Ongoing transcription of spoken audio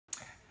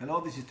Hello,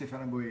 this is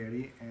Stefano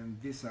Boeri, and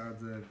these are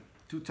the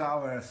two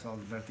towers of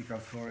vertical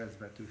forest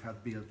that we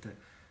had built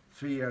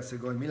 3 years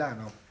ago in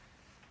Milano.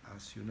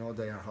 As you know,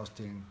 they are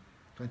hosting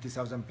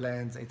 20,000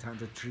 plants,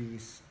 800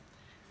 trees.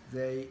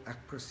 They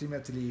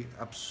approximately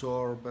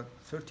absorb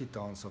 30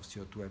 tons of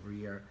CO2 every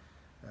year,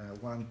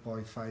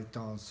 1.5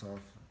 tons of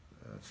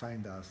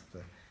fine dust,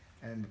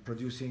 and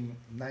producing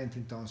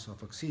 19 tons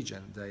of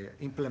oxygen. They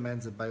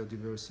implement the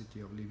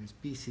biodiversity of living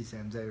species,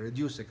 and they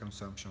reduce the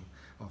consumption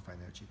of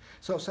energy.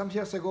 So some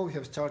years ago we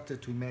have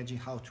started to imagine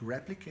how to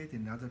replicate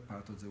in other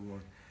parts of the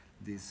world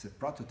this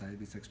prototype,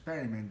 this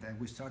experiment, and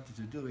we started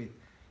to do it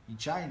in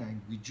China,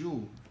 in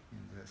Guizhou,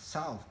 in the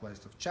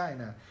southwest of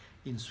China,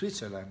 in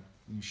Switzerland,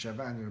 in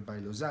Chavannes nearby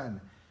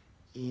Lausanne,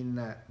 in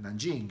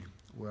Nanjing,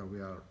 where we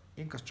are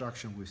in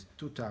construction with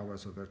 2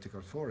 towers of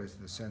vertical forest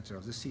in the center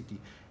of the city,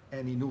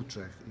 and in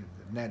Utrecht in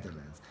the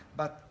Netherlands.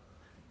 But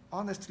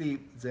honestly,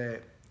 the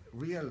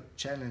real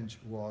challenge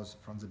was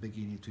from the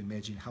beginning to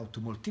imagine how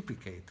to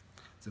multiplicate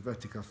the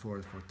vertical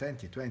forest for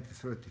 20, 20,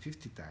 30,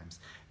 50 times.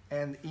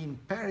 And in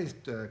Paris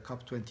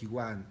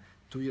COP21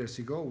 2 years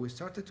ago, we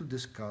started to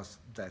discuss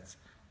that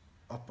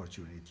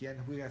opportunity,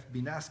 and we have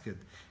been asked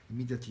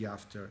immediately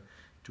after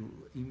to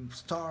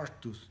start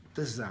to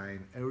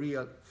design a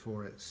real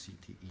forest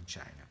city in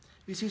China.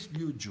 This is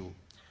Liuzhou.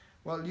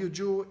 Well,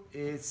 Liuzhou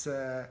is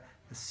a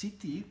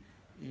city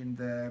in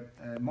the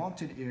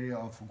mountain area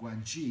of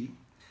Guangxi,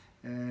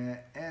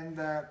 and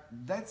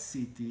that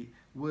city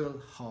will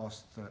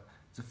host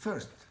the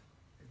first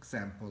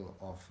example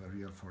of a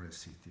real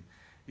forest city.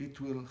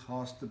 It will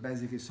host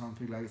basically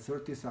something like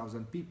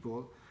 30,000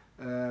 people,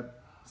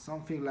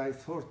 something like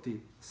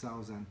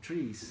 40,000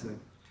 trees,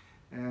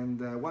 and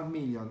 1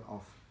 million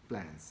of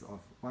plants of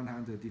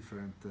 100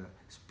 different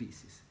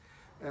species.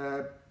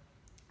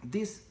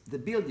 The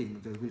building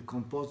that will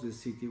compose the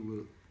city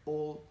will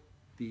all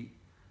be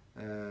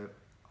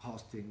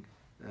hosting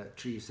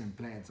trees and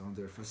plants on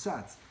their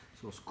facades.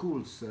 So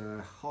schools,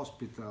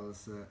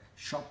 hospitals,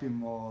 shopping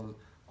mall,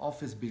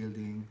 office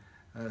building,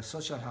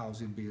 social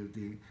housing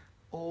building,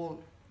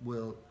 all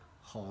will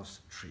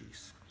host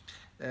trees.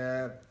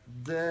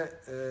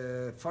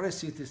 The forest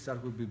cities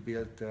that will be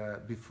built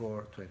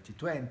before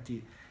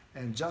 2020,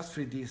 and just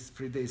 3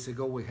 days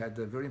ago we had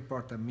a very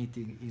important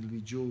meeting in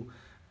Liuzhou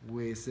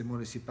with the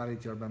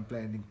municipality urban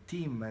planning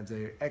team,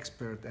 their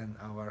expert, and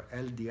our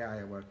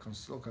LDI, our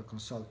local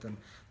consultant,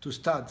 to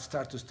start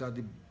to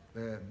study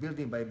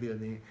building by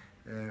building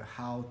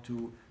how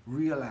to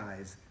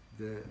realize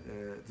the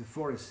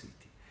forest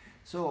city.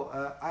 So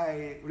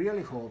I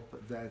really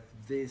hope that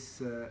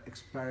this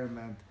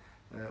experiment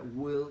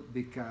will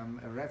become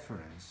a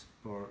reference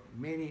for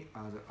many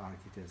other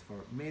architects,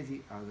 for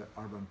many other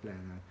urban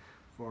planners,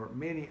 for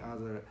many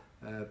other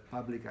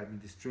public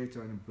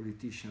administrators and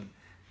politicians,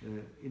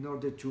 in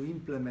order to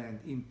implement,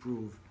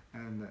 improve,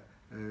 and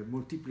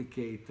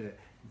multiplicate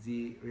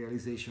the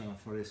realization of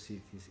forest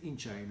cities in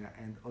China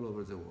and all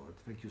over the world.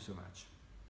 Thank you so much.